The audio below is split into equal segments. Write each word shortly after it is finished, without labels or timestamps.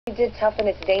We did toughen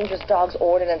its dangerous dogs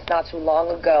ordinance not too long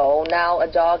ago. Now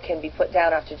a dog can be put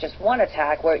down after just one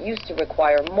attack, where it used to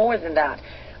require more than that.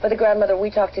 But the grandmother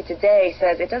we talked to today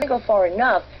says it doesn't go far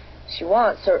enough. She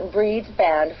wants certain breeds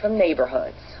banned from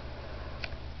neighborhoods.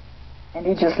 And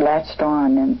he just latched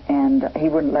on, and he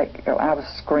wouldn't let go. I was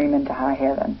screaming to high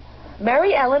heaven.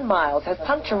 Mary Ellen Miles has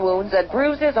puncture wounds and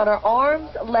bruises on her arms,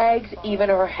 legs, even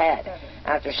her head,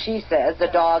 after she says the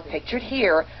dog pictured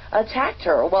here attacked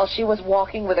her while she was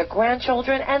walking with her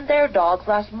grandchildren and their dogs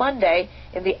last Monday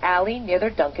in the alley near their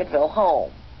Duncanville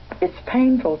home. It's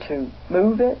painful to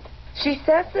move it. She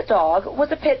says the dog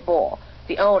was a pit bull.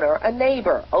 The owner, a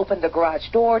neighbor, opened the garage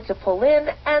door to pull in,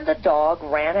 and the dog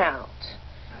ran out.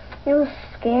 It was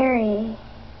scary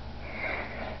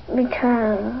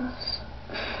because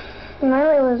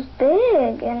Miley was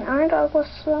big and our dog was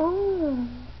small.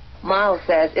 Miles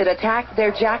says it attacked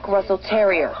their Jack Russell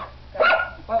Terrier.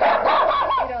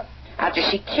 After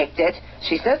she kicked it,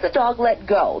 she says the dog let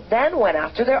go, then went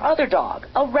after their other dog,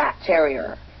 a rat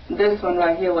terrier. This one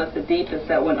right here was the deepest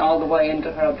that went all the way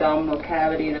into her abdominal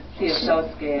cavity. She is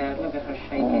so scared. Look at her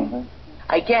shaking.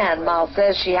 Again, Miles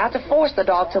says she had to force the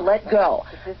dog to let go.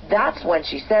 That's when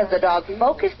she says the dog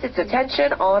focused its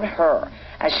attention on her.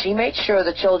 As she made sure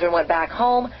the children went back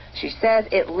home, she says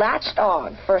it latched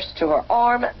on, first to her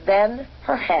arm, then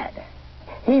her head.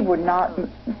 He would not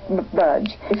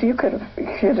budge. If you could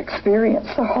have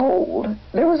experienced the hold,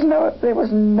 there was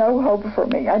no hope for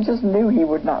me. I just knew he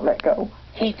would not let go.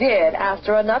 He did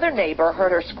after another neighbor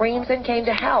heard her screams and came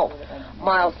to help.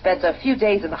 Miles spent a few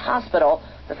days in the hospital.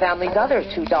 The family's other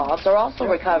two dogs are also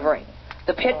recovering.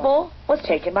 The pit bull was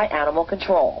taken by animal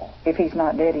control. If he's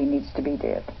not dead, he needs to be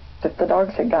dead. If the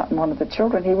dogs had gotten one of the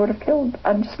children, he would have killed.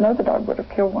 I just know the dog would have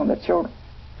killed one of the children.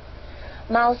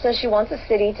 Miles says she wants the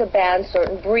city to ban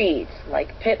certain breeds,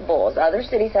 like pit bulls. Other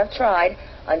cities have tried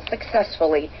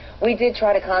unsuccessfully. We did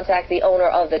try to contact the owner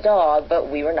of the dog, but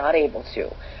we were not able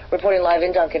to. Reporting live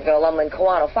in Duncanville, I'm Lynn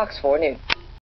Kawano, Fox 4 News.